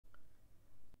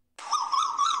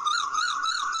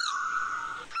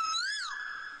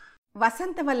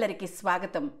వసంతవల్లరికి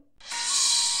స్వాగతం.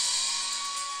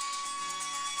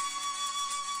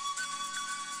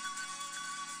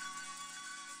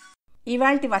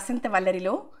 ఇవాల్టి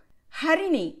వసంతవల్లరిలో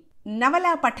హరిణి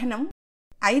నవలా పఠనం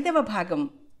 5వ భాగం.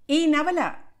 ఈ నవల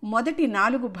మొదటి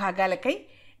 4 భాగాలకై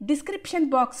డిస్క్రిప్షన్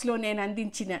బాక్స్లో నేను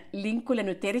అందించిన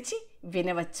లింకులను తెరిచి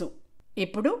వినవచ్చు.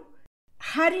 ఇప్పుడు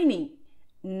హరిణి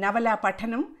నవలా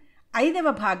పఠనం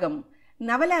 5వ భాగం.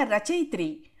 నవల రచయిత్రి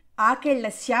ఆకెళ్ల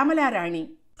శ్యామలారాణి.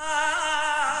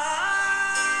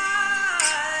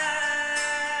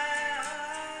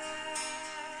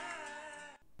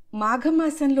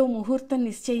 మాఘమాసంలో ముహూర్తం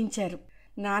నిశ్చయించారు.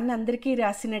 నాన్న అందరికీ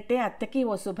రాసినట్టే అత్తకి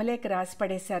ఓ శుభలేఖ రాసి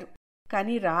పడేశారు.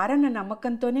 కాని రారన్న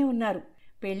నమ్మకంతోనే ఉన్నారు.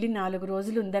 పెళ్లి 4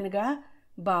 రోజులుందనగా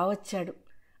బావొచ్చాడు.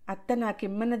 అత్త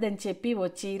నాకిమ్మన్నదని చెప్పి ఓ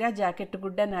చీర జాకెట్టు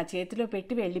గుడ్డ నా చేతిలో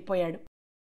పెట్టి వెళ్ళిపోయాడు.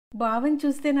 బావని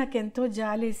చూస్తే నాకెంతో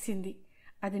జాలేసింది.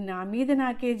 అది నా మీద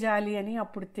నాకే జాలి అని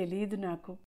అప్పుడు తెలియదు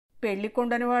నాకు.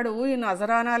 పెళ్లికొండనివాడు ఈ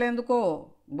నజరానాలెందుకో,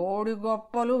 బోడి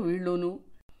గొప్పలు వీళ్ళును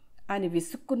అని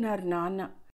విసుక్కున్నారు నాన్న.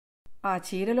 ఆ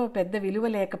చీరలో పెద్ద విలువ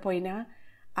లేకపోయినా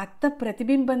అత్త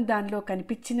ప్రతిబింబం దానిలో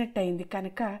కనిపించినట్టయింది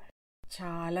కనుక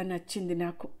చాలా నచ్చింది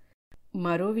నాకు.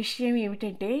 మరో విషయం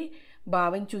ఏమిటంటే,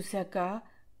 బావని చూశాక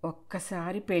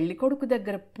ఒక్కసారి పెళ్ళికొడుకు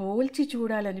దగ్గర పోల్చి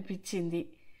చూడాలనిపించింది.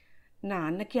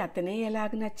 నాన్నకి అతనే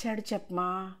ఎలాగ నచ్చాడు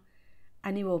చెప్పమా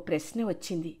అని ఓ ప్రశ్న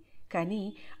వచ్చింది. కానీ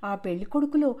ఆ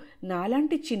పెళ్ళికొడుకులో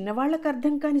నాలాంటి చిన్నవాళ్లకు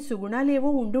అర్థం కాని సుగుణాలేవో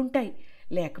ఉండుంటాయి.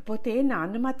 లేకపోతే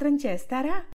నాన్న మాత్రం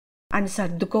చేస్తారా అని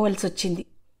సర్దుకోవలసొచ్చింది.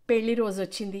 పెళ్లి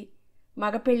రోజొచ్చింది.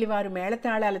 మగపెళ్లివారు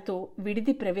మేళతాళాలతో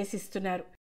విడిది ప్రవేశిస్తున్నారు.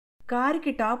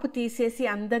 కారుకి టాపు తీసేసి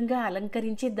అందంగా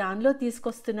అలంకరించి దానిలో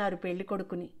తీసుకొస్తున్నారు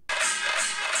పెళ్ళికొడుకుని.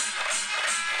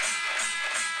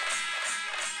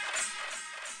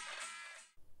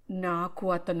 నాకు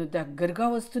అతను దగ్గరగా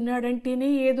వస్తున్నాడంటేనే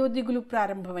ఏదో దిగులు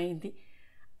ప్రారంభమైంది.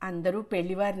 అందరూ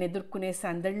పెళ్లివారిని ఎదుర్కొనే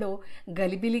సందడిలో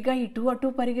గలిబిలిగా ఇటూ అటూ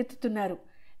పరిగెత్తుతున్నారు.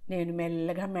 నేను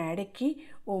మెల్లగా మేడెక్కి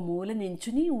ఓ మూల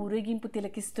నించుని ఊరేగింపు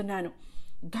తిలకిస్తున్నాను.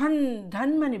 ధన్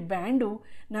ధన్ అని బ్యాండు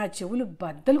నా చెవులు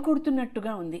బద్దలు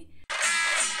కొడుతున్నట్టుగా ఉంది.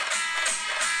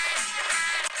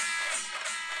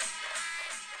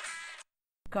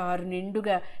 కారు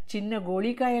నిండుగా చిన్న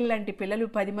గోళీకాయల్లాంటి పిల్లలు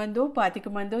 10 మందో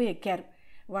 25 మందో ఎక్కారు.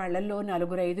 వాళ్లల్లో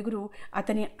 4-5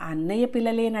 అతని అన్నయ్య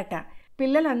పిల్లలేనట.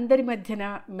 పిల్లలందరి మధ్యన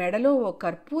మెడలో ఓ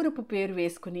కర్పూరపు పేరు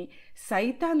వేసుకుని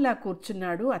సైతాన్లా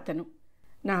కూర్చున్నాడు అతను.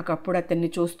 నాకప్పుడు అతన్ని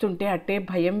చూస్తుంటే అట్టే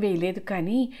భయం వేయలేదు,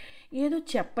 కానీ ఏదో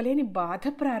చెప్పలేని బాధ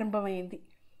ప్రారంభమైంది.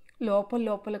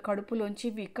 లోపల కడుపులోంచి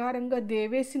వికారంగా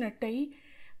దేవేసినట్టయి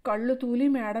కళ్ళు తూలి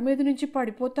మేడ మీద నుంచి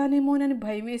పడిపోతానేమోనని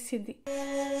భయమేసింది.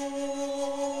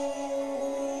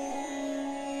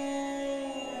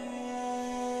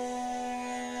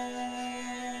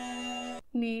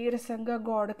 నీరసంగా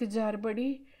గోడకి జారబడి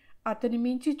అతని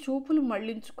మించి చూపులు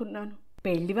మళ్లించుకున్నాను.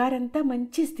 పెళ్లివారంతా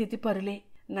మంచి స్థితిపరులే.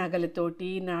 నగలతోటి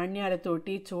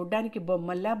నాణ్యాలతోటి చూడ్డానికి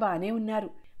బొమ్మల్లా బానే ఉన్నారు.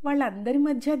 వాళ్ళందరి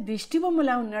మధ్య దిష్టి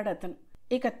బొమ్మలా ఉన్నాడు అతను.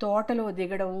 ఇక తోటలో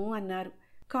దిగడం అన్నారు.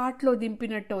 కాట్లో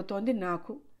దింపినట్టవుతోంది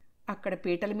నాకు. అక్కడ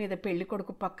పీటల మీద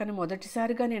పెళ్లికొడుకు పక్కన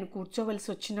మొదటిసారిగా నేను కూర్చోవలసి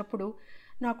వచ్చినప్పుడు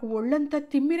నాకు ఒళ్ళంతా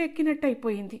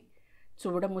తిమ్మిరెక్కినట్టయిపోయింది.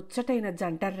 చూడముచ్చటైన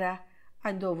జంటర్రా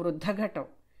అందో వృద్ధఘటం.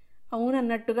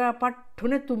 అవునన్నట్టుగా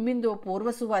పట్టున తుమ్మిందో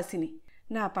పూర్వసువాసిని.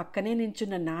 నా పక్కనే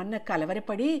నించున్న నాన్న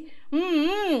కలవరపడి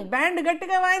బ్యాండ్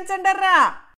గట్టిగా వాయించండర్రా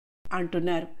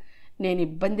అంటున్నారు. నేను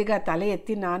ఇబ్బందిగా తల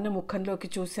ఎత్తి నాన్న ముఖంలోకి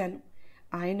చూశాను.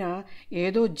 ఆయన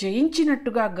ఏదో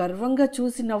జయించినట్టుగా గర్వంగా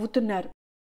చూసి నవ్వుతున్నారు.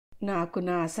 నాకు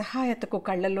నా అసహాయతకు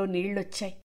కళ్ళల్లో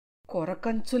నీళ్లొచ్చాయి.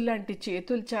 కొరకంచుల్లాంటి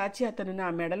చేతులు చాచి అతను నా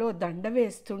మెడలో దండ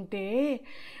వేస్తుంటే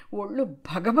ఒళ్ళు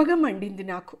భగభగ మండింది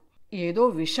నాకు. ఏదో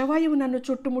విషవాయువు నన్ను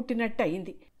చుట్టుముట్టినట్టు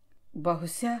అయింది.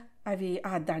 బహుశా అవి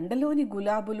ఆ దండలోని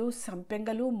గులాబులు,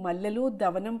 సంపెంగలు, మల్లెలు,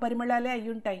 దవనం పరిమళాలే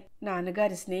అయ్యుంటాయి.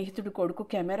 నాన్నగారి స్నేహితుడు కొడుకు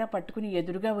కెమెరా పట్టుకుని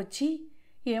ఎదురుగా వచ్చి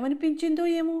ఏమనిపించిందో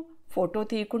ఏమో ఫోటో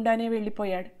తీయకుండానే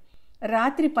వెళ్ళిపోయాడు.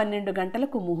 రాత్రి 12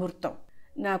 గంటలకు ముహూర్తం.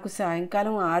 నాకు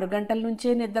సాయంకాలం 6 గంటల నుంచే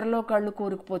నిద్రలో కళ్ళు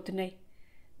కూరుకుపోతున్నాయి.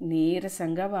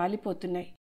 నీరసంగా వాలిపోతున్నాయి.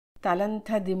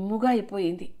 తలంతా దిమ్ముగా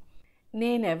అయిపోయింది.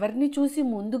 నేనెవర్ని చూసి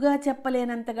ముందుగా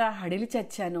చెప్పలేనంతగా హడిలి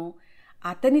చచ్చానో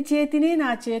అతని చేతినే నా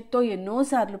చేత్తో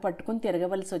ఎన్నోసార్లు పట్టుకుని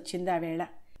తిరగవలసి వచ్చింది. ఆ వేళ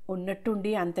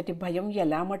ఉన్నట్టుండి అంతటి భయం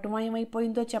ఎలా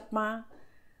మటుమాయమైపోయిందో చెప్పమా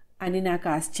అని నాకు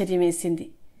ఆశ్చర్యం వేసింది.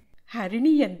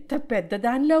 హరిణి ఎంత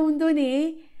పెద్దదానిలా ఉందోనే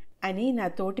అని నా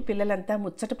తోటి పిల్లలంతా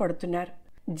ముచ్చట పడుతున్నారు.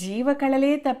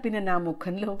 జీవకళలే తప్పిన నా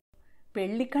ముఖంలో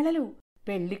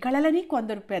పెళ్లి కళలని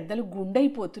కొందరు పెద్దలు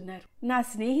గుండైపోతున్నారు. నా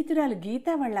స్నేహితురాలు గీత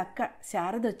వాళ్ళ అక్క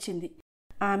శారదొచ్చింది.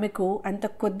 ఆమెకు అంత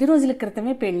కొద్ది రోజుల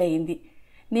క్రితమే పెళ్ళయింది.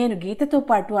 నేను గీతతో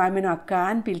పాటు ఆమెను అక్క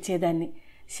అని పిలిచేదాన్ని.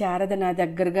 శారద నా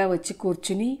దగ్గరగా వచ్చి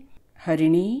కూర్చుని,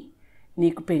 హరిణి,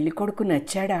 నీకు పెళ్లి కొడుకు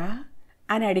నచ్చాడా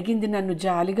అని అడిగింది నన్ను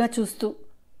జాలిగా చూస్తూ.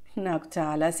 నాకు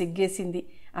చాలా సిగ్గేసింది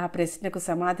ఆ ప్రశ్నకు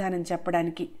సమాధానం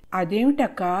చెప్పడానికి.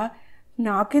 అదేమిటక్క,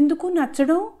 నాకెందుకు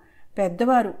నచ్చడం?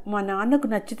 పెద్దవారు మా నాన్నకు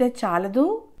నచ్చితే చాలదు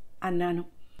అన్నాను.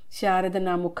 శారద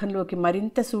నా ముఖంలోకి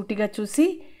మరింత సూటిగా చూసి,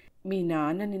 మీ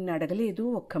నాన్న నిన్ను అడగలేదు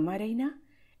ఒక్కమారైనా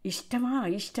ఇష్టమా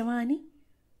ఇష్టమా అని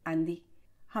అంది.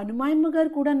 హనుమాయమ్మ గారు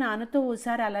కూడా నాన్నతో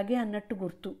ఓసారి అలాగే అన్నట్టు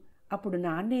గుర్తు. అప్పుడు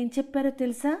నాన్న ఏం చెప్పారో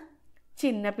తెలుసా?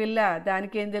 చిన్నపిల్ల,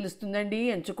 దానికేం తెలుస్తుందండి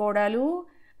ఎంచుకోవడాలు,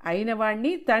 అయిన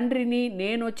వాణ్ణి తండ్రిని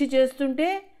నేనొచ్చి చేస్తుంటే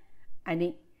అని.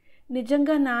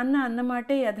 నిజంగా నాన్న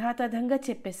అన్నమాటే యథాతథంగా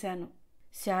చెప్పేశాను.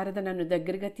 శారద నన్ను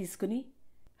దగ్గరగా తీసుకుని,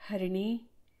 హరిణి,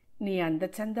 నీ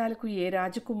అందచందాలకు ఏ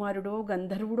రాజకుమారుడో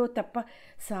గంధర్వుడో తప్ప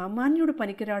సామాన్యుడు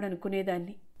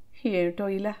పనికిరాడనుకునేదాన్ని. ఏమిటో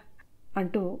ఇలా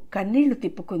అంటూ కన్నీళ్లు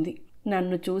తిప్పుకుంది.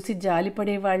 నన్ను చూసి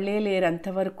జాలిపడేవాళ్లే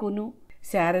లేరంతవరకును.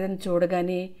 శారదను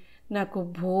చూడగానే నాకు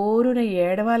బోరున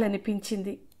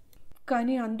ఏడవాలనిపించింది.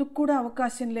 కానీ అందుకు కూడా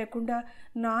అవకాశం లేకుండా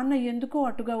నాన్న ఎందుకో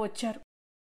అటుగా వచ్చారు.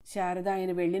 శారద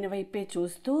ఆయన వెళ్ళిన వైపే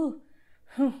చూస్తూ,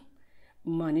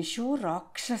 మనిషో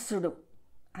రాక్షసుడు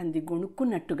అంది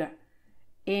గొణుక్కున్నట్టుగా.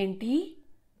 ఏంటి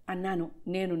అన్నాను.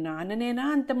 నేను నాన్ననేనా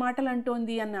అంత మాటలు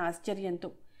అంటోంది అన్న ఆశ్చర్యంతో.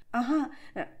 ఆహా,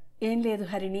 ఏం లేదు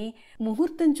హరిణి,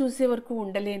 ముహూర్తం చూసే వరకు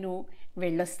ఉండలేను,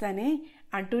 వెళ్ళొస్తానే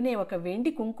అంటూనే ఒక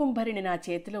వెండి కుంకుమ భరిణి నా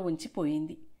చేతిలో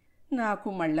ఉంచిపోయింది. నాకు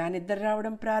మళ్ళా నిద్ర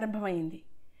రావడం ప్రారంభమైంది.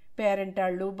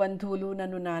 పేరంటాళ్ళు బంధువులు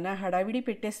నన్ను నానా హడావిడి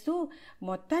పెట్టేస్తూ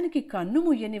మొత్తానికి కన్ను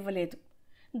ముయ్యనివ్వలేదు.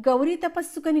 గౌరీ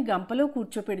తపస్సుకని గంపలో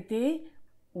కూర్చోపెడితే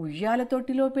ఉయ్యాల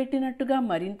తొట్టిలో పెట్టినట్టుగా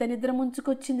మరింత నిద్ర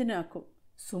ముంచుకొచ్చింది నాకు.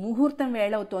 సుముహూర్తం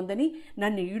వేళవుతోందని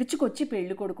నన్ను ఈడ్చుకొచ్చి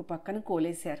పెళ్లికొడుకు పక్కన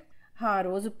కోలేశారు. ఆ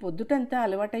రోజు పొద్దుటంతా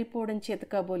అలవాటైపోవడం చేత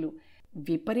కాబోలు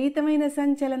విపరీతమైన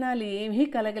సంచలనాలు ఏమీ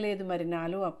కలగలేదు మరి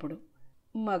నాలో. అప్పుడు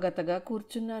మగతగా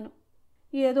కూర్చున్నాను.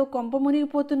 ఏదో కొంప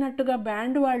మునిగిపోతున్నట్టుగా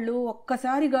బ్యాండ్ వాళ్ళు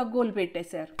ఒక్కసారి గగ్గోలు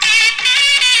పెట్టేశారు.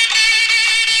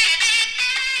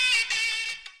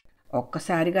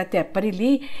 ఒక్కసారిగా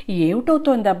తెప్పరిల్లి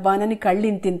ఏమిటవుతోందబ్బానని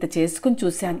కళ్ళింతింత చేసుకుని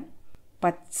చూశాను.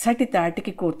 పచ్చటి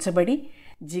తాటికి కూర్చబడి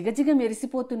జిగజిగ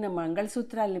మెరిసిపోతున్న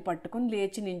మంగళసూత్రాల్ని పట్టుకుని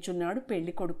లేచి నించున్నాడు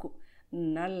పెళ్ళికొడుకు.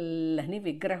 నల్లని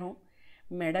విగ్రహం,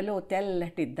 మెడలో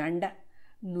తెల్లటి దండ,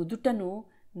 నుదుటను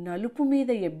నలుపు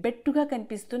మీద ఎబ్బెట్టుగా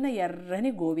కనిపిస్తున్న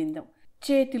ఎర్రని గోవిందం,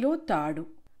 చేతిలో తాడు.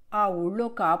 ఆ ఊళ్ళో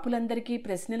కాపులందరికీ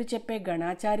ప్రశ్నలు చెప్పే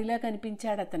గణాచారిలా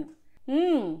కనిపించాడతను.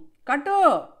 కట్టో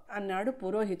అన్నాడు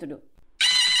పురోహితుడు.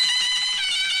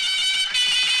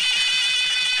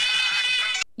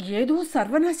 ఏదో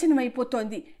సర్వనాశనం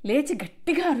అయిపోతోంది, లేచి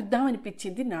గట్టిగా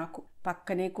అరుద్దామనిపించింది నాకు.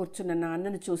 పక్కనే కూర్చున్న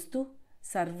నాన్నను చూస్తూ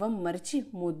సర్వం మరిచి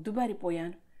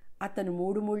మొద్దుబారిపోయాను. అతను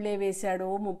 3 ముళ్ళే వేశాడో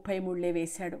 30 ముళ్ళే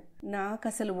వేశాడో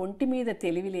నాకసలు ఒంటి మీద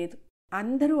తెలివి లేదు.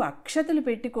 అందరూ అక్షతలు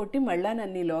పెట్టికొట్టి మళ్ళా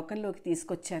నన్ను లోకంలోకి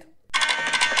తీసుకొచ్చారు.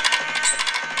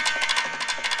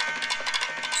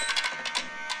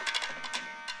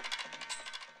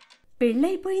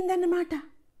 పెళ్ళైపోయిందన్నమాట.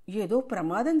 ఏదో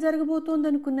ప్రమాదం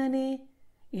జరగబోతోందనుకున్నానే.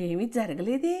 ఏమీ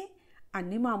జరగలేదే,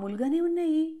 అన్నీ మామూలుగానే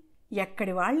ఉన్నాయి.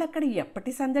 ఎక్కడి వాళ్ళక్కడ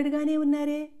ఎప్పటి సందడిగానే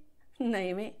ఉన్నారే.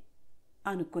 నయమే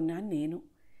అనుకున్నాను నేను.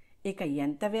 ఇక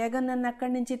ఎంత వేగం నన్ను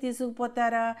అక్కడి నుంచి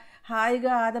తీసుకుపోతారా,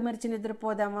 హాయిగా ఆదమర్చి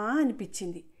నిద్రపోదామా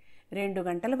అనిపించింది. 2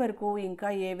 గంటల వరకు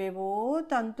ఇంకా ఏవేవో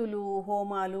తంతులు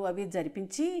హోమాలు అవి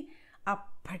జరిపించి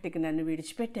అప్పటికి నన్ను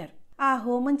విడిచిపెట్టారు. ఆ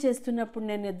హోమం చేస్తున్నప్పుడు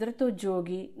నేను నిద్రతో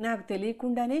జోగి నాకు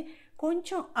తెలియకుండానే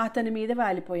కొంచెం అతని మీద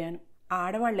వాలిపోయాను.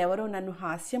 ఆడవాళ్ళెవరో నన్ను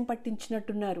హాస్యం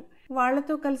పట్టించినట్టున్నారు.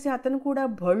 వాళ్లతో కలిసి అతను కూడా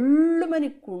భళ్ళుమని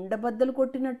కుండబద్దలు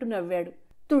కొట్టినట్టు నవ్వాడు.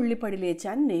 తుళ్ళిపడి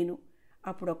లేచాను నేను.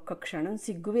 అప్పుడొక్క క్షణం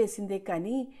సిగ్గు వేసిందే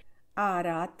కానీ ఆ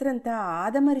రాత్రంతా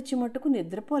ఆదమరిచి మట్టుకు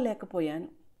నిద్రపోలేకపోయాను.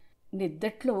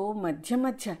 నిద్దట్లో మధ్య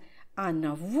మధ్య ఆ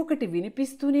నవ్వొకటి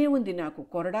వినిపిస్తూనే ఉంది నాకు,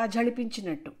 కొరడా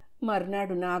జడిపించినట్టు.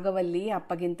 మర్నాడు నాగవల్లి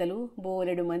అప్పగింతలు,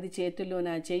 బోలెడు మంది చేతుల్లో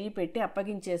నా చెయ్యి పెట్టి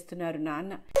అప్పగించేస్తున్నారు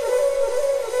నాన్న.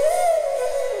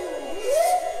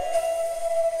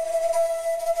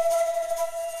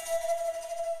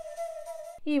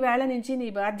 ఈ వేళ నుంచి నీ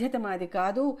బాధ్యత మాది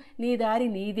కాదు, నీ దారి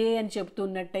నీదే అని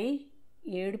చెబుతున్నట్టయి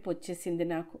ఏడుపు వచ్చేసింది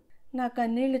నాకు. నా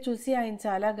కన్నీళ్లు చూసి ఆయన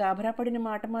చాలా గాభరాపడిన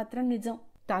మాట మాత్రం నిజం.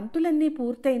 తంతులన్నీ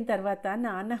పూర్తయిన తర్వాత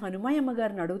నాన్న హనుమాయమ్మ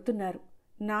గారిని అడుగుతున్నారు.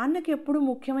 నాన్నకి ఎప్పుడు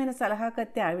ముఖ్యమైన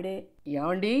సలహాకత్తే ఆవిడే.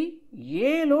 ఏమండి,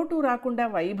 ఏ లోటు రాకుండా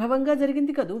వైభవంగా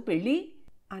జరిగింది కదూ పెళ్ళి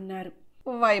అన్నారు.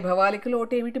 వైభవాలకి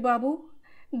లోటేమిటి బాబు,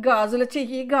 గాజుల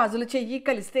చెయ్యి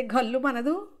కలిస్తే గల్లు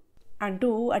మనదు అంటూ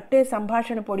అట్టే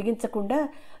సంభాషణ పొడిగించకుండా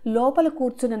లోపల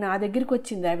కూర్చున్న నా దగ్గరికి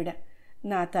వచ్చింది ఆవిడ.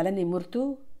 నా తల నిమురుతూ,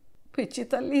 పిచ్చి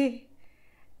తల్లి,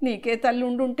 నీకే తల్లి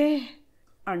ఉండుంటే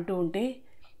అంటూ ఉంటే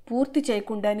పూర్తి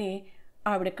చేయకుండానే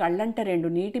ఆవిడ కళ్ళంట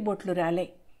 2 నీటి బొట్లు రాలే.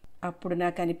 అప్పుడు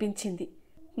నాకు అనిపించింది,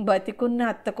 బతికున్న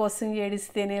అత్త కోసం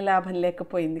ఏడిస్తేనే లాభం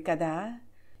లేకపోయింది కదా,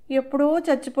 ఎప్పుడో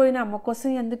చచ్చిపోయిన అమ్మ కోసం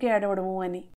ఎందుకు ఏడవడము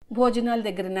అని. భోజనాల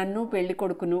దగ్గర నన్ను పెళ్లి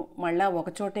కొడుకును మళ్ళా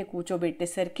ఒకచోటే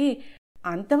కూర్చోబెట్టేసరికి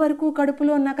అంతవరకు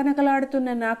కడుపులో నకనకలాడుతున్న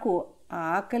నాకు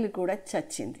ఆకలి కూడా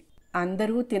చచ్చింది.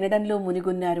 అందరూ తినడంలో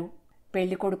మునిగున్నారు.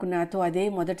 పెళ్లి కొడుకు నాతో అదే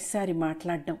మొదటిసారి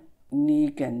మాట్లాడడం.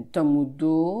 నీకెంత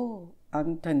ముద్దో,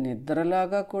 అంత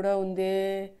నిద్రలాగా కూడా ఉందే,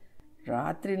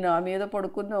 రాత్రి నా మీద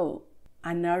పడుకున్నావు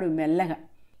అన్నాడు మెల్లగా.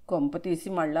 కొంప తీసి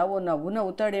మళ్ళా ఓ నవ్వు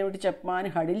నవ్వుతాడేమిటి చెప్పమా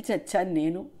అని హడిల్ చచ్చాను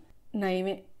నేను.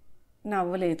 నయమే,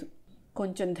 నవ్వలేదు.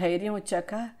 కొంచెం ధైర్యం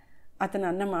వచ్చాక అతను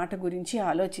అన్న మాట గురించి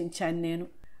ఆలోచించాను నేను.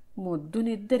 ముద్దు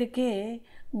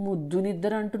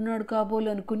నిద్ర అంటున్నాడు కాబోలు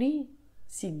అనుకుని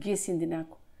సిగ్గేసింది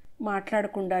నాకు.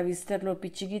 మాట్లాడకుండా విస్తర్లో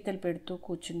పిచ్చి గీతలు పెడుతూ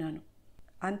కూర్చున్నాను.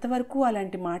 అంతవరకు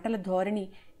అలాంటి మాటల ధోరణి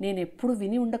నేనెప్పుడు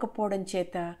విని ఉండకపోవడం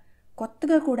చేత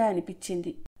కొత్తగా కూడా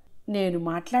అనిపించింది. నేను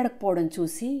మాట్లాడకపోవడం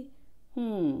చూసి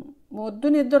మొద్దు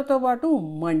నిద్రతో పాటు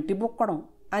మంటి బొక్కడం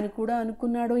అని కూడా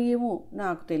అనుకున్నాడో ఏమో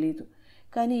నాకు తెలీదు.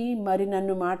 కానీ మరి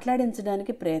నన్ను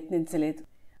మాట్లాడించడానికి ప్రయత్నించలేదు.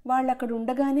 వాళ్ళక్కడ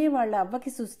ఉండగానే వాళ్ళ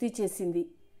అవ్వకి సుస్థి చేసింది.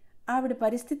 ఆవిడ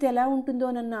పరిస్థితి ఎలా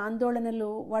ఉంటుందోనన్న ఆందోళనలో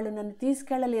వాళ్ళు నన్ను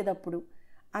తీసుకెళ్లలేదప్పుడు.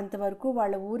 అంతవరకు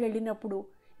వాళ్ళ ఊరెళ్ళినప్పుడు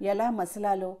ఎలా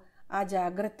మసలాలో ఆ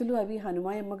జాగ్రత్తలు అవి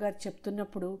హనుమాయమ్మగారు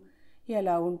చెప్తున్నప్పుడు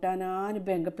ఎలా ఉంటానా అని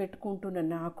బెంగ పెట్టుకుంటున్న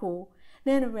నాకు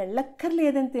నేను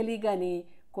వెళ్ళక్కర్లేదని తెలియగానే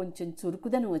కొంచెం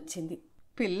చురుకుదనం వచ్చింది.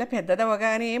 పిల్ల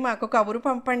పెద్దదవగానే మాకు కబురు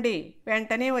పంపండి,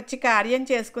 వెంటనే వచ్చి కార్యం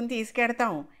చేసుకుని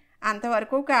తీసుకెడతాం,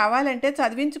 అంతవరకు కావాలంటే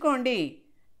చదివించుకోండి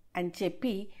అని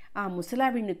చెప్పి ఆ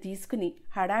ముసలావిడిని తీసుకుని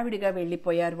హడావిడిగా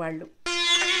వెళ్ళిపోయారు వాళ్ళు.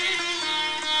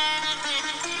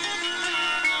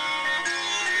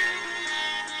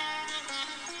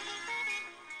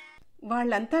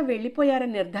 వాళ్ళంతా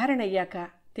వెళ్ళిపోయారని నిర్ధారణ అయ్యాక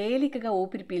తేలికగా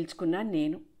ఊపిరి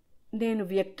పీల్చుకున్నాను నేను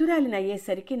వ్యక్తురాలిని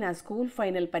అయ్యేసరికి నా స్కూల్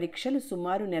ఫైనల్ పరీక్షలు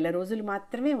సుమారు 1 రోజులు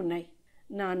మాత్రమే ఉన్నాయి.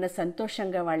 నాన్న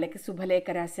సంతోషంగా వాళ్ళకి శుభలేఖ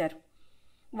రాశారు.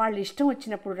 వాళ్ళు ఇష్టం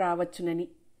వచ్చినప్పుడు రావచ్చునని.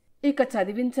 ఇక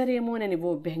చదివించరేమోనని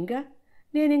ఓ బెంగ,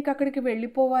 నేనింకక్కడికి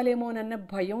వెళ్ళిపోవాలేమోనన్న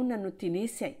భయం నన్ను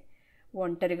తినేశాయి.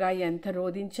 ఒంటరిగా ఎంత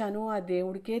రోధించానో ఆ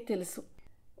దేవుడికే తెలుసు.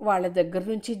 వాళ్ళ దగ్గర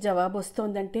నుంచి జవాబు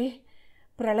వస్తోందంటే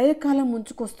ప్రళయకాలం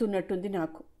ముంచుకొస్తున్నట్టుంది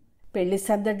నాకు. పెళ్లి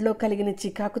సందడిలో కలిగిన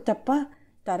చికాకు తప్ప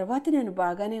తర్వాత నేను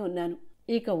బాగానే ఉన్నాను.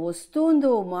 ఇక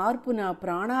వస్తోందో మార్పు నా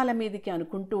ప్రాణాల మీదకి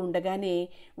అనుకుంటూ ఉండగానే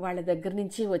వాళ్ళ దగ్గర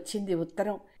నుంచి వచ్చింది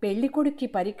ఉత్తరం. పెళ్లి కొడుక్కి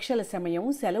పరీక్షల సమయం,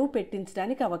 సెలవు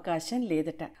పెట్టించడానికి అవకాశం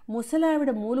లేదట.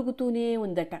 ముసలావిడ మూలుగుతూనే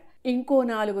ఉందట. ఇంకో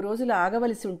 4 రోజులు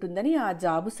ఆగవలసి ఉంటుందని ఆ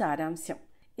జాబు సారాంశం.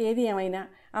 ఏది ఏమైనా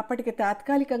అప్పటికి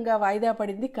తాత్కాలికంగా వాయిదా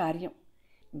పడింది కార్యం.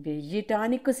 1000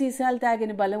 టానిక్ సీసాలు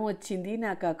తాగిన బలం వచ్చింది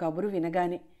నాకు ఆ కబురు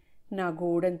వినగానే. నా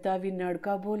గోడంతా విన్నాడు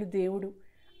కాబోలు దేవుడు.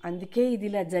 అందుకే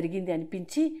ఇదిలా జరిగింది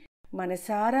అనిపించి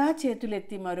మనసారా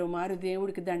చేతులెత్తి మరోమారు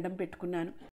దేవుడికి దండం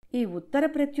పెట్టుకున్నాను. ఈ ఉత్తర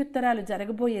ప్రత్యుత్తరాలు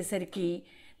జరగబోయేసరికి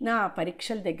నా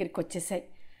పరీక్షల దగ్గరికి వచ్చేశాయి.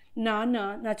 నాన్న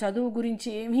నా చదువు గురించి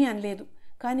ఏమీ అనలేదు.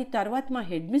 కానీ తర్వాత మా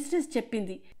హెడ్ మిస్ట్రెస్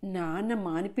చెప్పింది, నాన్న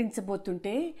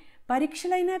మానిపించబోతుంటే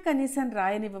పరీక్షలైనా కనీసం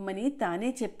రాయనివ్వమని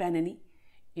తానే చెప్పానని.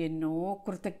 ఎన్నో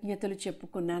కృతజ్ఞతలు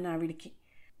చెప్పుకున్నాను ఆవిడికి.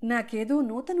 నాకేదో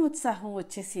నూతనోత్సాహం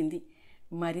వచ్చేసింది.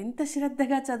 మరింత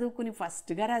శ్రద్ధగా చదువుకుని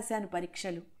ఫస్ట్గా రాశాను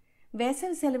పరీక్షలు.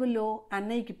 వేసవి సెలవుల్లో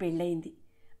అన్నయ్యకి పెళ్ళయింది.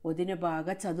 వదిన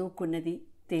బాగా చదువుకున్నది,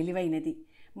 తెలివైనది,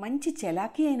 మంచి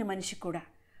చలాకీ అయిన మనిషి కూడా.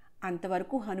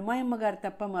 అంతవరకు హనుమాయమ్మగారు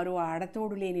తప్ప మరో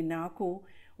ఆడతోడు లేని నాకు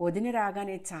వదిన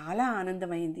రాగానే చాలా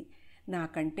ఆనందమైంది.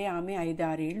 నాకంటే ఆమె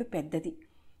 5-6 ఏళ్ళు పెద్దది.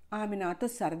 ఆమె నాతో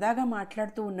సరదాగా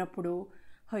మాట్లాడుతూ ఉన్నప్పుడు,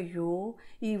 అయ్యో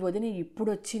ఈ వదిన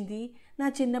ఇప్పుడొచ్చింది, నా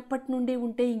చిన్నప్పటి నుండి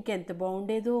ఉంటే ఇంకెంత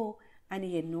బాగుండేదో అని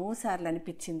ఎన్నోసార్లు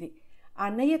అనిపించింది.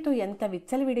 అన్నయ్యతో ఎంత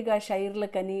విచ్చలవిడిగా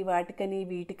షైర్లకని వాటికని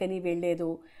వీటికని వెళ్లేదో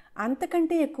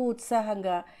అంతకంటే ఎక్కువ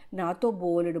ఉత్సాహంగా నాతో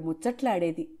బోలెడు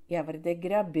ముచ్చట్లాడేది. ఎవరి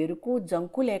దగ్గర బెరుకు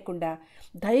జంకు లేకుండా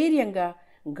ధైర్యంగా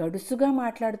గడుసుగా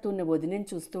మాట్లాడుతున్న వదినని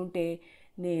చూస్తుంటే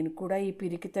నేను కూడా ఈ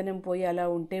పిరికితనం పోయి అలా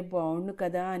ఉంటే బాగుండు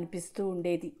కదా అనిపిస్తూ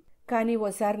ఉండేది. కానీ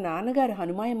ఓసారి నాన్నగారు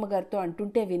హనుమాయమ్మగారితో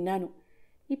అంటుంటే విన్నాను,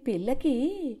 ఈ పిల్లకి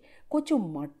కొంచెం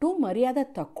మట్టు మర్యాద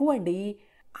తక్కువండి,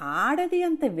 ఆడది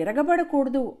అంత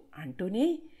విరగబడకూడదు అంటూనే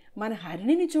మన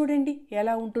హరిణిని చూడండి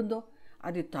ఎలా ఉంటుందో,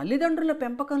 అది తల్లిదండ్రుల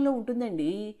పెంపకంలో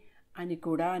ఉంటుందండి అని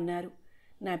కూడా అన్నారు.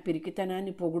 నా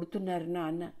పిరికితనాన్ని పొగుడుతున్నారు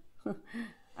నాన్న.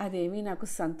 అదేమీ నాకు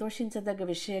సంతోషించదగ్గ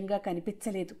విషయంగా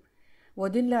కనిపించలేదు.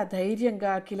 వదిన్లా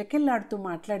ధైర్యంగా కిలకిల్లాడుతూ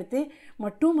మాట్లాడితే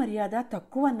మట్టు మర్యాద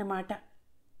తక్కువ అన్నమాట.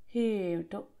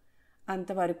 ఏమిటో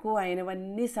అంతవరకు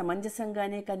ఆయనవన్నీ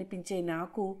సమంజసంగానే కనిపించే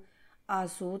నాకు ఆ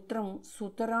సూత్రం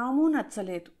సుతరామూ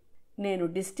నచ్చలేదు. నేను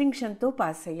డిస్టింక్షన్తో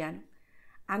పాస్ అయ్యాను.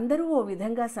 అందరూ ఓ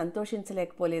విధంగా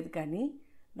సంతోషించలేకపోలేదు, కానీ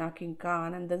నాకు ఇంకా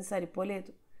ఆనందం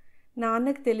సరిపోలేదు.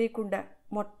 నాన్నకు తెలియకుండా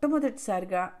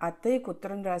మొట్టమొదటిసారిగా అత్తయ్యకు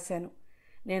ఉత్తరం రాశాను.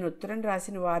 నేను ఉత్తరం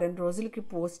రాసిన వారం రోజులకి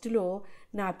పోస్టులో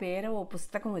నా పేర ఓ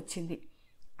పుస్తకం వచ్చింది.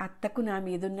 అత్తకు నా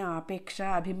మీదున్న ఆపేక్ష,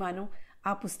 అభిమానం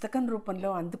ఆ పుస్తకం రూపంలో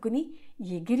అందుకుని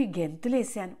ఎగిరి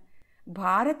గెంతులేశాను.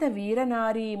 భారత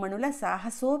వీరనారీమణుల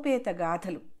సాహసోపేత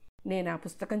గాథలు. నేను ఆ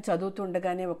పుస్తకం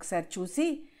చదువుతుండగానే ఒకసారి చూసి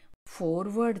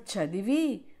ఫోర్వర్డ్ చదివి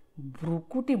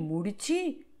బ్రుకుటి ముడిచి,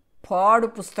 పాడు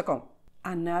పుస్తకం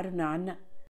అన్నారు నాన్న.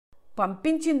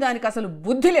 పంపించిన దానికి అసలు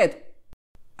బుద్ధి లేదు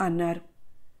అన్నారు.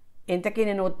 ఇంతకీ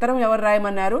నేను ఉత్తరం ఎవరు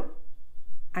రాయమన్నారు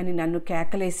అని నన్ను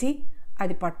కేకలేసి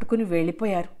అది పట్టుకుని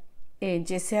వెళ్ళిపోయారు. ఏం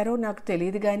చేశారో నాకు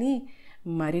తెలియదు కానీ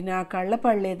మరి నా కళ్ళ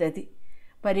పడలేదు అది.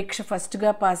 పరీక్ష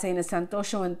ఫస్ట్గా పాస్ అయిన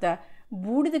సంతోషం అంతా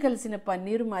బూడిద కలిసిన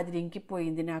పన్నీరు మాదిరి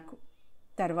ఇంకిపోయింది నాకు.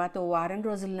 తర్వాత ఓ వారం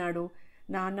రోజుల నాడు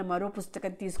నాన్న మరో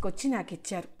పుస్తకం తీసుకొచ్చి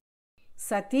నాకిచ్చారు.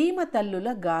 సతీమ తల్లుల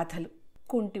గాథలు.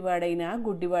 కుంటివాడైనా,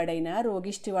 గుడ్డివాడైనా,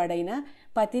 రోగిష్టివాడైనా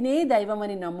పతినే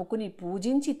దైవమని నమ్ముకుని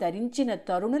పూజించి తరించిన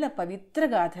తరుణుల పవిత్ర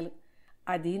గాథలు.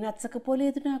 అది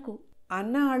నచ్చకపోలేదు నాకు.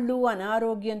 అన్నాళ్ళు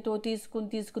అనారోగ్యంతో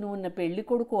తీసుకుని ఉన్న పెళ్లి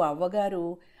కొడుకు అవ్వగారు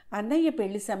అన్నయ్య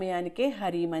పెళ్లి సమయానికే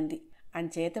హరీమంది.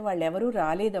 అంచేత వాళ్ళెవరూ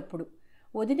రాలేదప్పుడు.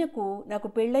 వదినకు నాకు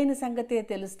పెళ్ళైన సంగతే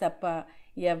తెలుసు తప్ప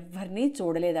ఎవ్వరినీ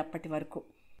చూడలేదు అప్పటి వరకు.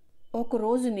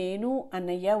 ఒకరోజు నేను,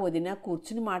 అన్నయ్య, వదిన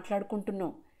కూర్చుని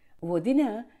మాట్లాడుకుంటున్నాం. వదిన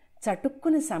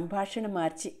చటుక్కున సంభాషణ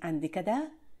మార్చి అంది కదా,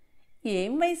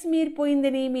 ఏం వయసు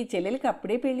మీరిపోయిందని మీ చెల్లెలకి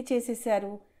అప్పుడే పెళ్లి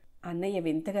చేసేశారు. అన్నయ్య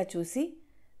వింతగా చూసి,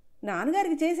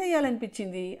 నాన్నగారికి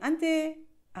చేసేయాలనిపించింది అంతే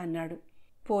అన్నాడు.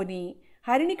 పోనీ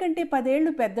హరిణి కంటే 10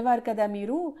 ఏళ్ళు పెద్దవారు కదా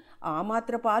మీరు, ఆ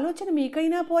మాత్రపు ఆలోచన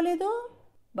మీకైనా పోలేదో?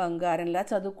 బంగారంలా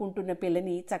చదువుకుంటున్న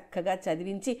పిల్లని చక్కగా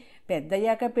చదివించి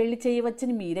పెద్దయ్యాక పెళ్లి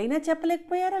చేయవచ్చని మీరైనా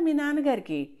చెప్పలేకపోయారా మీ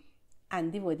నాన్నగారికి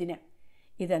అంది వదిన.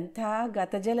 ఇదంతా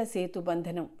గతజల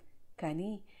సేతుబంధనం. కానీ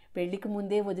పెళ్లికి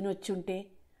ముందే వదినొచ్చుంటే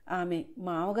ఆమె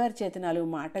మామగారి చేత 4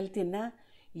 మాటలు తిన్నా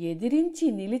ఎదిరించి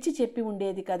నిలిచి చెప్పి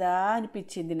ఉండేది కదా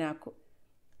అనిపించింది నాకు.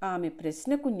 ఆమె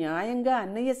ప్రశ్నకు న్యాయంగా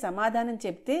అన్నయ్య సమాధానం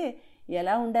చెప్తే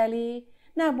ఎలా ఉండాలి?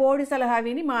 నా బోడి సలహా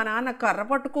విని మా నాన్న కర్ర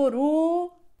పట్టుకోరు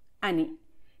అని.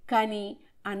 కానీ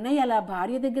అన్నయ్య అలా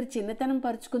భార్య దగ్గర చిన్నతనం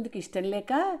పరుచుకుందుకు ఇష్టం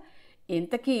లేక,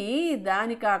 ఇంతకీ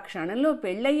దానికి ఆ క్షణంలో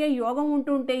పెళ్ళయ్యే యోగం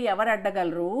ఉంటుంటే ఎవరు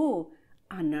అడ్డగలరు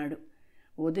అన్నాడు.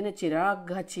 వదిన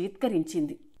చిరాగ్గా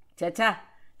చీత్కరించింది. చచా,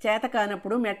 చేత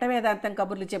కానప్పుడు మెట్ట వేదాంతం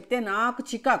కబుర్లు చెప్తే నాకు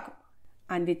చికాకు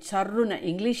అంది చర్రున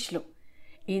ఇంగ్లీష్లో.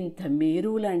 ఇంత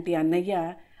మేరు లాంటి అన్నయ్య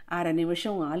 1/2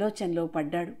 నిమిషం ఆలోచనలో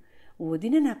పడ్డాడు.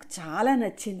 వదిన నాకు చాలా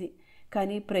నచ్చింది.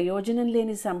 కానీ ప్రయోజనం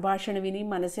లేని సంభాషణ విని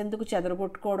మనసెందుకు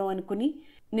చెదరగొట్టుకోవడం అనుకుని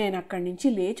నేను అక్కడి నుంచి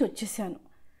లేచి వచ్చేశాను.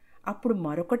 అప్పుడు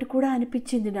మరొకటి కూడా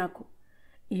అనిపించింది నాకు.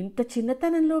 ఇంత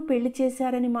చిన్నతనంలో పెళ్లి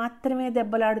చేశారని మాత్రమే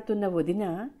దెబ్బలాడుతున్న వదిన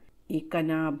ఇక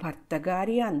నా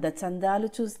భర్తగారి అందచందాలు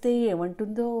చూస్తే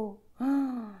ఏమంటుందో?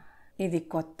 ఇది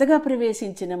కొత్తగా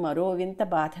ప్రవేశించిన మరో వింత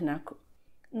బాధ నాకు.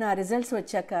 నా రిజల్ట్స్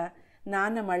వచ్చాక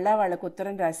నాన్న మళ్ళా వాళ్ళకు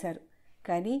ఉత్తరం రాశారు.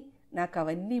 కానీ నాకు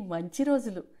అవన్నీ మంచి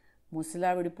రోజులు.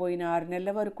 ముసలావిడిపోయిన 6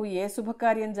 నెలల వరకు ఏ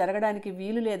శుభకార్యం జరగడానికి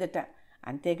వీలు లేదట.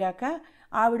 అంతేగాక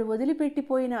ఆవిడ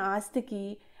వదిలిపెట్టిపోయిన ఆస్తికి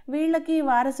వీళ్ళకి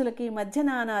వారసులకి మధ్య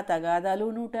నానా తగాదాలు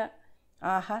నూట.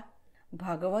 ఆహా,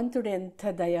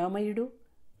 భగవంతుడెంత దయామయుడు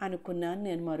అనుకున్నాను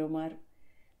నేను మరోమారు.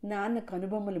 నాన్న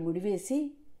కనుబొమ్మలు ముడివేసి,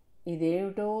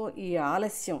 ఇదేమిటో ఈ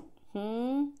ఆలస్యం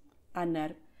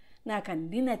అన్నారు.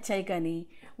 నాకన్నీ నచ్చాయి కానీ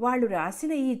వాళ్ళు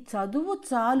రాసిన ఈ చదువు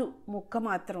చాలు ముక్క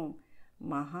మాత్రం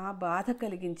మహాబాధ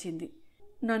కలిగించింది.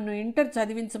 నన్ను ఇంటర్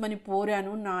చదివించమని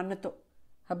పోరాను నాన్నతో.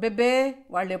 అబ్బెబ్బే,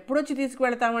 వాళ్ళు ఎప్పుడొచ్చి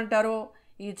తీసుకువెళతామంటారో,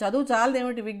 ఈ చదువు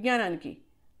చాలదేమిటి విజ్ఞానానికి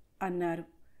అన్నారు.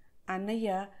 అన్నయ్య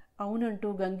అవునంటూ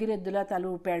గంగిరెద్దులా తల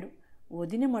ఊపాడు.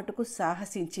 వదిన మటుకు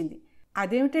సాహసించింది.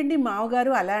 అదేమిటండి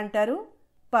మావగారు అలా అంటారు?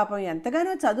 పాపం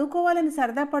ఎంతగానో చదువుకోవాలని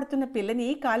సరదా పడుతున్న పిల్లని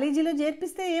కాలేజీలో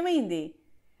చేర్పిస్తే ఏమైంది?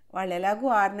 వాళ్ళు ఎలాగూ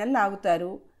 6 నెలలు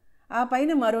ఆగుతారు. ఆ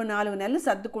పైన మరో 4 నెలలు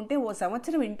సర్దుకుంటే ఓ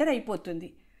సంవత్సరం ఇంటర్ అయిపోతుంది.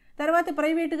 తర్వాత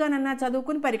ప్రైవేటుగానన్నా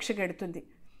చదువుకుని పరీక్షకు ఎడుతుంది.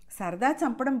 సరదా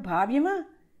చంపడం భావ్యమా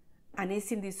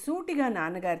అనేసింది సూటిగా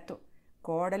నాన్నగారితో.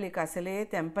 కోడలికి అసలే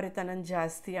తెంపరితనం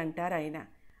జాస్తి అంటారు ఆయన.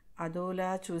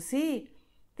 అదోలా చూసి,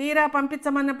 తీరా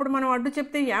పంపించమన్నప్పుడు మనం అడ్డు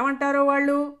చెప్తే ఏమంటారో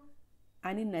వాళ్ళు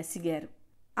అని నసిగారు.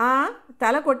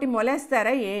 తల కొట్టి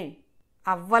మొలేస్తారా ఏ?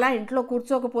 అవ్వలా ఇంట్లో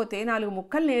కూర్చోకపోతే 4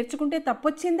 ముక్కలు నేర్చుకుంటే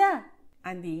తప్పొచ్చిందా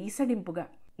అంది ఈసడింపుగా.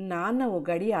 నాన్న ఓ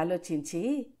గడి ఆలోచించి,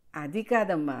 అది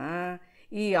కాదమ్మా,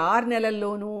 ఈ 6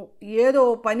 నెలల్లోనూ ఏదో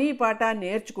పని పాట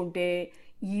నేర్చుకుంటే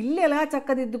ఇల్లు ఎలా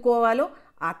చక్కదిద్దుకోవాలో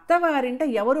అత్తవారింట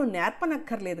ఎవరూ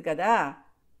నేర్పనక్కర్లేదు కదా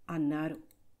అన్నారు.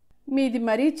 మీది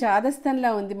మరీ చాదస్తంలా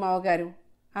ఉంది మావగారు.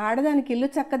 ఆడదానికి ఇల్లు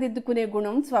చక్కదిద్దుకునే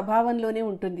గుణం స్వభావంలోనే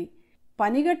ఉంటుంది.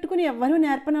 పనిగట్టుకుని ఎవ్వరూ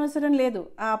నేర్పనవసరం లేదు.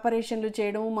 ఆపరేషన్లు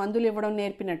చేయడం, మందులు ఇవ్వడం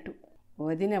నేర్పినట్టు.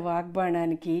 వదిన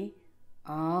వాగ్బాణానికి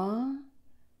ఆ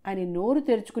అని నోరు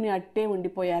తెరుచుకుని అట్టే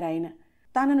ఉండిపోయారు ఆయన.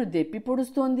 తనను దెప్పి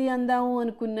పొడుస్తోంది అందాము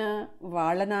అనుకున్నా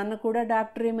వాళ్ళ నాన్న కూడా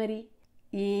డాక్టరే మరి.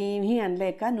 ఏమీ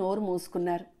అనలేక నోరు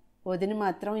మూసుకున్నారు. వదిన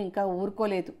మాత్రం ఇంకా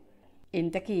ఊరుకోలేదు.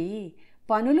 ఇంతకీ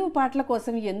పనులు పాటల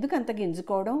కోసం ఎందుకు అంత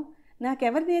గింజుకోవడం?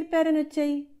 నాకెవరు నేర్పారని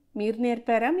వచ్చాయి? మీరు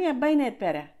నేర్పారా, మీ అబ్బాయి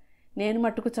నేర్పారా? నేను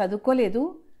మట్టుకు చదువుకోలేదు.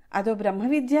 అదో బ్రహ్మ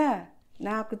విద్య.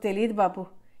 నాకు తెలియదు బాబు.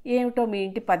 ఏమిటో మీ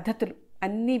ఇంటి పద్ధతులు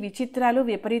అన్నీ విచిత్రాలు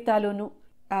విపరీతాలును.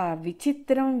 ఆ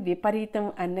విచిత్రం విపరీతం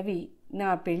అన్నవి నా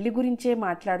పెళ్లి గురించే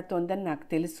మాట్లాడుతోందని నాకు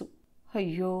తెలుసు.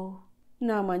 అయ్యో,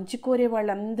 నా మంచి కోరే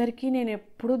వాళ్ళందరికీ నేను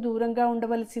ఎప్పుడూ దూరంగా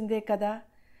ఉండవలసిందే కదా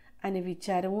అని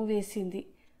విచారము వేసింది.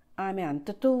 ఆమె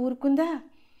అంతతో ఊరుకుందా?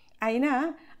 అయినా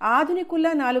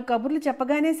ఆధునికుల్లా 4 కబుర్లు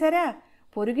చెప్పగానే సరా,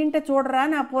 పొరుగింట చూడరా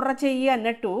నా పుర్ర చెయ్యి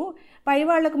అన్నట్టు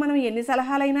పైవాళ్లకు మనం ఎన్ని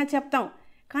సలహాలైనా చెప్తాం.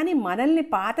 కానీ మనల్ని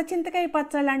పాత చింతకాయ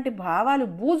పచ్చలాంటి భావాలు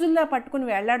బూజుల్లా పట్టుకుని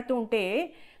వేళ్లాడుతూ ఉంటే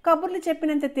కబుర్లు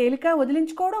చెప్పినంత తేలిక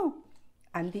వదిలించుకోవడం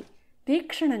అంది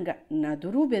తీక్షణంగా,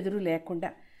 నదురు బెదురు లేకుండా.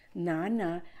 నాన్న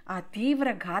ఆ తీవ్ర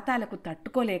ఘాతాలకు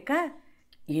తట్టుకోలేక,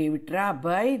 ఏమిట్రా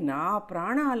అబ్బాయి, నా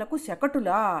ప్రాణాలకు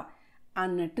శకటులా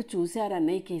అన్నట్టు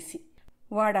చూశారన్నయ్య కేసి.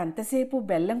 వాడంతసేపు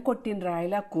బెల్లం కొట్టిన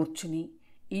రాయిలా కూర్చుని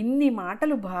ఇన్ని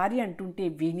మాటలు భార్య అంటుంటే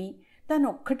విని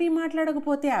తనొక్కటి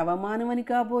మాట్లాడకపోతే అవమానమని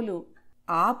కాబోలు.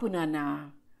 ఆపు నాన్న,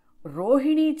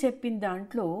 రోహిణి చెప్పిన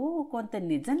దాంట్లో కొంత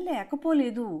నిజం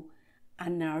లేకపోలేదు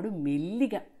అన్నాడు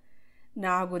మెల్లిగా.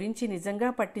 నా గురించి నిజంగా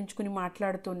పట్టించుకుని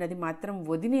మాట్లాడుతున్నది మాత్రం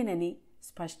వదినేనని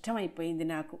స్పష్టమైపోయింది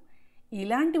నాకు.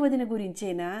 ఇలాంటి వదిన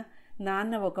గురించేనా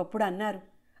నాన్న ఒకప్పుడు అన్నారు,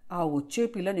 ఆ వచ్చే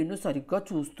పిల్ల నిన్ను సరిగ్గా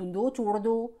చూస్తుందో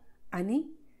చూడదో అని.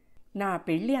 నా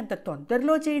పెళ్ళి అంత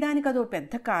తొందరలో చేయడానికి అదో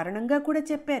పెద్ద కారణంగా కూడా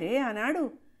చెప్పారే ఆనాడు.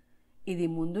 ఇది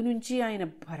ముందు నుంచి ఆయన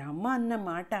బ్రహ్మ అన్న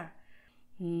మాట.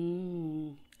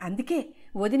 అందుకే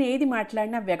వదిన ఏది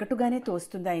మాట్లాడినా వెగటుగానే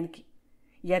తోస్తుంది ఆయనకి.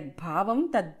 యద్భావం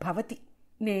తద్భవతి.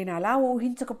 నేను అలా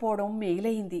ఊహించకపోవడం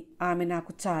మేలైంది. ఆమె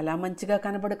నాకు చాలా మంచిగా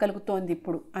కనబడగలుగుతోంది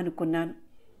ఇప్పుడు అనుకున్నాను.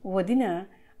 వదిన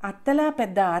అత్తలా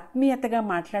పెద్ద ఆత్మీయతగా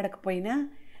మాట్లాడకపోయినా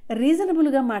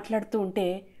రీజనబుల్గా మాట్లాడుతూ ఉంటే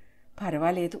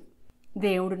పర్వాలేదు,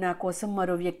 దేవుడు నా కోసం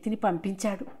మరో వ్యక్తిని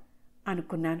పంపించాడు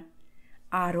అనుకున్నాను.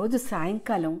 ఆ రోజు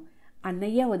సాయంకాలం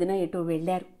అన్నయ్య వదిన ఎటో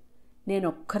వెళ్ళారు.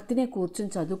 నేనొక్కరితోనే కూర్చుని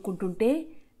చదువుకుంటుంటే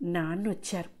నాన్న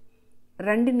వచ్చారు.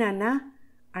 రండి నాన్న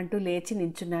అంటూ లేచి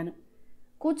నించున్నాను.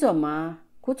 కూర్చోమ్మా,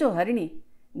 కూర్చో హరిణి,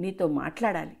 నీతో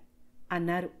మాట్లాడాలి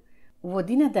అన్నారు.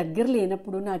 వదిన దగ్గర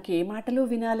లేనప్పుడు నాకే మాటలు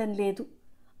వినాలని లేదు.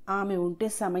 ఆమె ఉంటే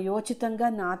సమయోచితంగా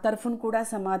నా తరఫున కూడా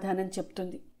సమాధానం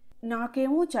చెప్తుంది.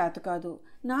 నాకేమో చేత కాదు,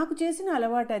 నాకు చేసిన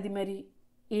అలవాటు అది మరి.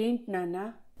 ఏంటి నాన్న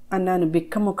అన్నాను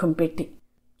బిక్కముఖం పెట్టి.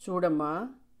 చూడమ్మా,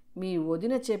 మీ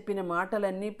వదిన చెప్పిన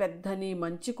మాటలన్నీ పెద్ద నీ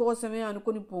మంచి కోసమే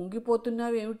అనుకుని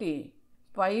పొంగిపోతున్నావేమిటి?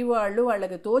 పైవాళ్ళు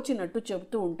వాళ్ళకి తోచినట్టు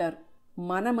చెబుతూ ఉంటారు.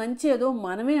 మన మంచి ఏదో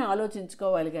మనమే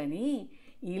ఆలోచించుకోవాలి కానీ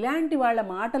ఇలాంటి వాళ్ళ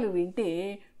మాటలు వింటే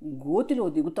గోతిలో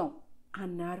దిగుతాం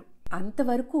అన్నారు.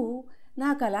 అంతవరకు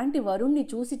నాకు అలాంటి వరుణ్ణి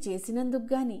చూసి చేసినందుకు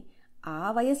గాని, ఆ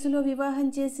వయస్సులో వివాహం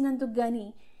చేసినందుకు గాని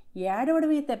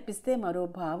ఏడవడమే తప్పిస్తే మరో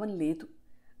భావం లేదు.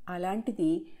 అలాంటిది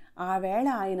ఆ వేళ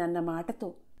ఆయన అన్న మాటతో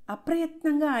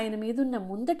అప్రయత్నంగా ఆయన మీదున్న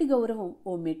ముందటి గౌరవం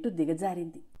ఓ మెట్టు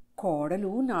దిగజారింది.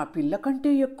 కోడలు నా పిల్ల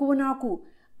కంటే ఎక్కువ నాకు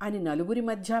అని నలుగురి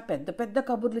మధ్య పెద్ద పెద్ద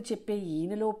కబుర్లు చెప్పే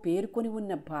ఈయనలో పేర్కొని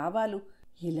ఉన్న భావాలు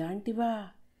ఇలాంటివా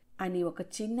అని ఒక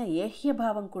చిన్న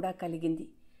ఏహ్యభావం కూడా కలిగింది.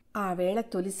 ఆ వేళ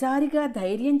తొలిసారిగా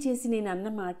ధైర్యం చేసి నేనన్న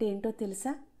మాట ఏంటో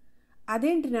తెలుసా?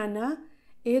 అదేంటి నాన్న,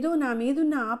 ఏదో నా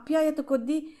మీదున్న ఆప్యాయత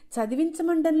కొద్దీ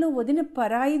చదివించమండంలో వదిన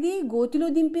పరాయిది గోతిలో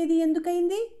దింపేది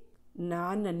ఎందుకైంది?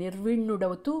 నాన్న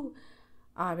నిర్విణ్ణుడవుతూ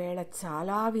ఆ వేళ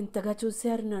చాలా వింతగా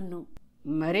చూశారు నన్ను.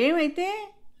 మరేమైతే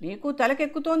నీకు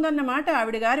తలకెక్కుతోందన్నమాట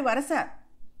ఆవిడ గారి వరస.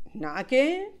 నాకే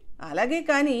అలాగే,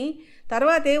 కానీ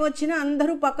తర్వాత ఏమొచ్చినా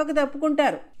అందరూ పక్కకు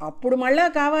తప్పుకుంటారు. అప్పుడు మళ్ళా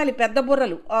కావాలి పెద్ద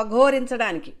బుర్రలు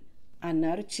అఘోరించడానికి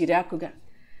అన్నారు చిరాకుగా.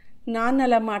 నాన్న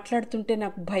అలా మాట్లాడుతుంటే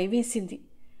నాకు భయమేసింది.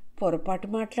 పొరపాటు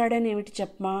మాట్లాడానేమిటి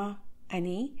చెప్పమా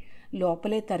అని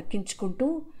లోపలే తర్కించుకుంటూ,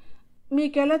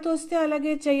 మీకెలా తోస్తే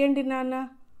అలాగే చెయ్యండి నాన్న,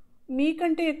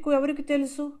 మీకంటే ఎక్కువ ఎవరికి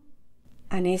తెలుసు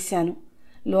అనేశాను.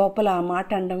 లోపల ఆ మాట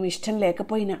అనడం ఇష్టం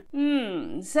లేకపోయినా.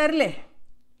 సర్లే,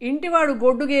 ఇంటివాడు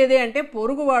గొడ్డు గేదే అంటే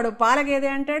పొరుగువాడు పాలగేదే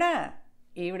అంటాడా?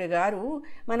 ఈవిడ గారు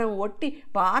మనం ఒట్టి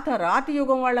పాత రాతి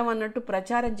యుగం వాళ్ళం అన్నట్టు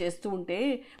ప్రచారం చేస్తూ ఉంటే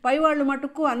పైవాళ్ళు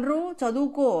మటుక్కు అనరు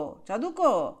చదువుకో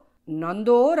చదువుకో,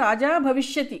 నందో రాజా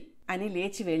భవిష్యతి అని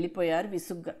లేచి వెళ్ళిపోయారు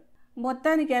విసుగ్గా.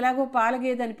 మొత్తానికి ఎలాగో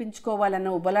పాలగేది అనిపించుకోవాలన్న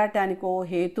ఉబలాటానికో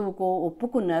హేతువుకో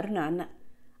ఒప్పుకున్నారు నాన్న.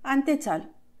 అంతే చాలు.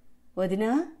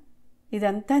 వదినా,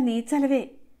 ఇదంతా నీ చలవే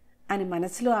అని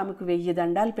మనసులో ఆమెకు 1000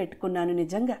 దండాలు పెట్టుకున్నాను.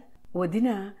 నిజంగా వదిన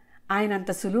ఆయన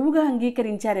అంత సులువుగా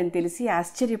అంగీకరించారని తెలిసి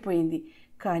ఆశ్చర్యపోయింది.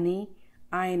 కానీ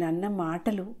ఆయన అన్న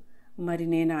మాటలు మరి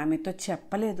నేను ఆమెతో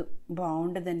చెప్పలేదు,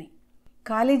 బాగుండదని.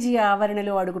 కాలేజీ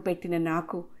ఆవరణలో అడుగుపెట్టిన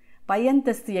నాకు పై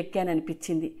అంతస్తు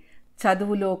ఎక్కాననిపించింది.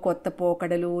 చదువులో కొత్త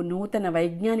పోకడలు, నూతన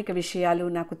వైజ్ఞానిక విషయాలు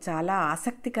నాకు చాలా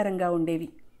ఆసక్తికరంగా ఉండేవి.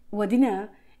 వదిన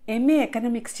ఎంఏ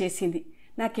ఎకనామిక్స్ చేసింది.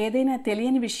 నాకేదైనా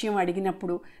తెలియని విషయం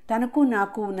అడిగినప్పుడు తనకు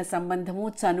నాకు ఉన్న సంబంధము,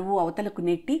 చనువు అవతలకు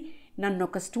నెట్టి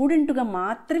నన్నొక స్టూడెంటుగా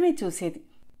మాత్రమే చూసేది.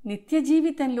 నిత్య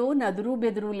జీవితంలో నదురు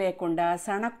బెదురు లేకుండా,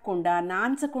 సణక్కుండా,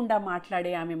 నాంచకుండా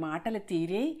మాట్లాడే ఆమె మాటల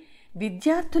తీరే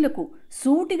విద్యార్థులకు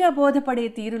సూటిగా బోధపడే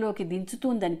తీరులోకి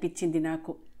దించుతోందనిపించింది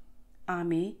నాకు.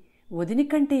 ఆమె వదిన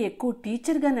కంటే ఎక్కువ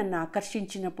టీచర్గా నన్ను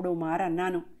ఆకర్షించినప్పుడు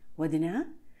మారన్నాను, వదిన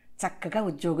చక్కగా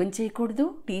ఉద్యోగం చేయకూడదు,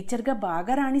 టీచర్గా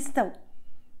బాగా రాణిస్తావు.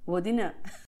 వదిన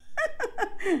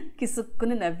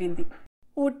కిసుక్కును నవ్వింది.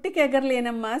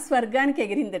 ఉట్టికెగరలేనమ్మా, స్వర్గానికి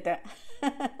ఎగిరిందట.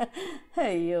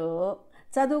 అయ్యో,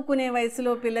 చదువుకునే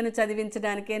వయసులో పిల్లను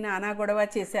చదివించడానికే నానా గొడవ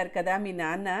చేశారు కదా మీ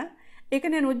నాన్న. ఇక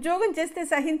నేను ఉద్యోగం చేస్తే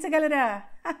సహించగలరా?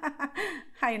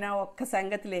 అయినా ఒక్క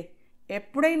సంగతిలే,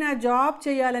 ఎప్పుడైనా జాబ్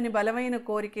చేయాలని బలమైన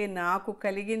కోరికే నాకు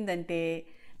కలిగిందంటే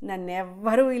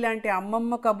నన్నెవ్వరూ ఇలాంటి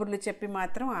అమ్మమ్మ కబుర్లు చెప్పి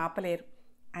మాత్రం ఆపలేరు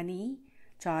అని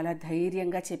చాలా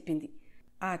ధైర్యంగా చెప్పింది.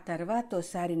 ఆ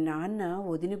తర్వాతోసారి నాన్న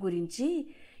వదిన గురించి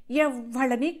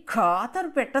ఎవ్వళ్ళని ఖాతరు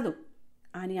పెట్టదు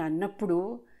అని అన్నప్పుడు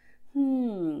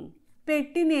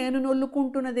పెట్టి నేను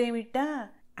నొల్లుకుంటున్నదేమిటా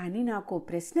అని నాకు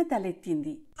ప్రశ్న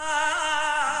తలెత్తింది.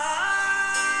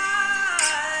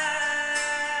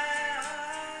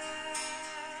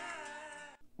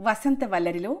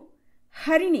 వసంతవల్లరిలో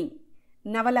హరిణి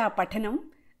నవలా పఠనం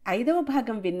 5వ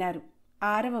భాగం విన్నారు.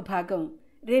 6వ భాగం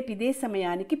రేపిదే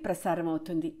సమయానికి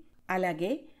ప్రసారమవుతుంది.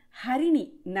 అలాగే హరిణి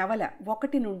నవల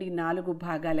 1 నుండి 4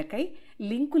 భాగాలకై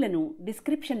లింకులను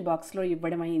డిస్క్రిప్షన్ బాక్స్లో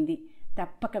ఇవ్వడమైంది.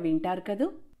 తప్పక వింటారు కదూ.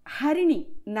 హరిణి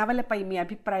నవలపై మీ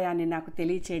అభిప్రాయాన్ని నాకు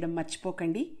తెలియచేయడం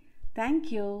మర్చిపోకండి. Thank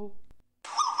you.